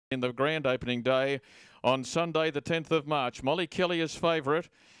in the grand opening day on Sunday the 10th of March. Molly Kelly is favourite.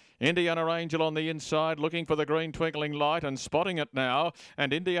 Indiana Angel on the inside, looking for the green twinkling light and spotting it now.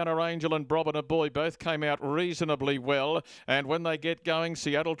 And Indiana Angel and Brobina Boy both came out reasonably well. And when they get going,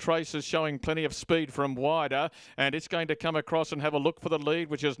 Seattle Trace is showing plenty of speed from wider. And it's going to come across and have a look for the lead,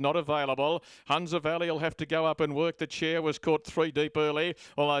 which is not available. Hunza Valley will have to go up and work the chair. Was caught 3 deep early.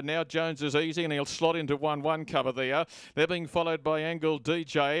 Although now Jones is easy and he'll slot into 1-1 cover there. They're being followed by Angle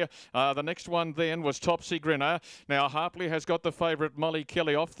DJ. The next one then was Topsy Grinner. Now Harpley has got the favourite Molly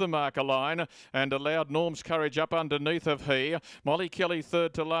Kelly off the marker line and allowed Norm's Courage up underneath of he. Molly Kelly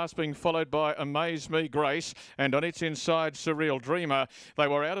third to last, being followed by Amaze Me Grace, and on its inside Surreal Dreamer. They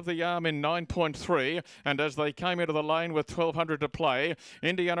were out of the arm in 9.3, and as they came into the lane with 1200 to play,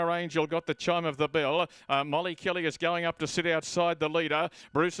 Indiana Angel got the chime of the bell. Molly Kelly is going up to sit outside the leader.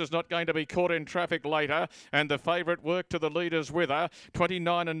 Bruce is not going to be caught in traffic later, and the favourite work to the leaders with her.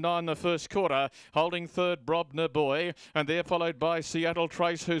 29 and 9 the first quarter, holding third Brobina Boy, and they're followed by Seattle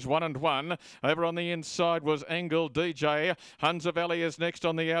Trace, who's 1 and 1. Over on the inside was Angle DJ. Hunza Valley is next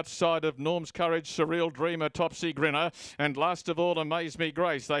on the outside of Norm's Courage, Surreal Dreamer, Topsy Grinner, and last of all Amaze Me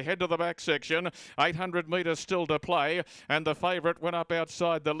Grace. They head to the back section, 800 metres still to play, and the favourite went up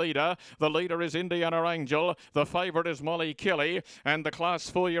outside the leader. The leader is Indiana Angel, the favourite is Molly Kelly, and the class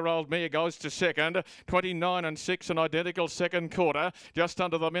 4-year-old mare goes to second. 29 and 6, an identical second quarter, just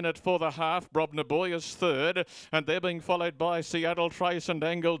under the minute for the half. Brobina Boy is third, and they're being followed by Seattle Trace and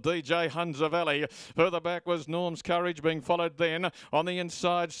Angle DJ, Hunza Valley. Further back was Norm's Courage, being followed then on the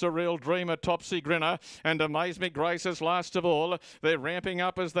inside Surreal Dreamer, Topsy Grinner, and Amaze Me Grace is last of all. They're ramping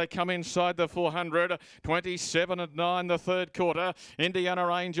up as they come inside the 400. 27 and 9 the third quarter.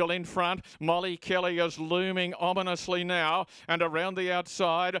 Indiana Angel in front. Molly Kelly is looming ominously now, and around the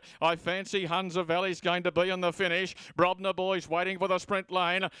outside I fancy Hunza Valley's going to be in the finish. Brobina Boy's waiting for the sprint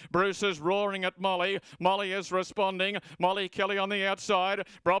lane. Bruce is roaring at Molly. Molly is responding. Molly Kelly on the outside.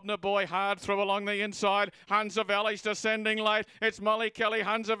 Brobina Boy hard through along the inside. Hunza Valley's descending late. It's Molly Kelly,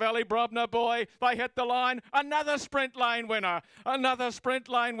 Hunza Valley, Brobina Boy. They hit the line. Another sprint lane winner. Another sprint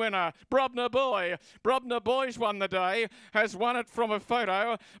lane winner. Brobina Boy. Brobina Boy's won the day. Has won it from a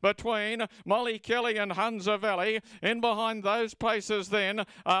photo between Molly Kelly and Hunza Valley. In behind those paces then,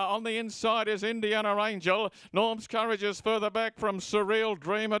 on the inside is Indiana Angel. Norm's Courage is further back from Surreal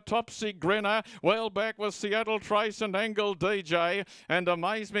Dreamer, Topsy Grinner. Well back with Seattle Trace and Angle DJ. And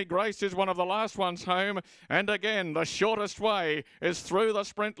Amaze Me Grace is one of the last ones home. And again, the shortest way is through the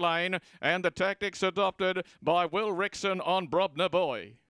sprint lane, and the tactics adopted by Will Rickson on Brobina Boy.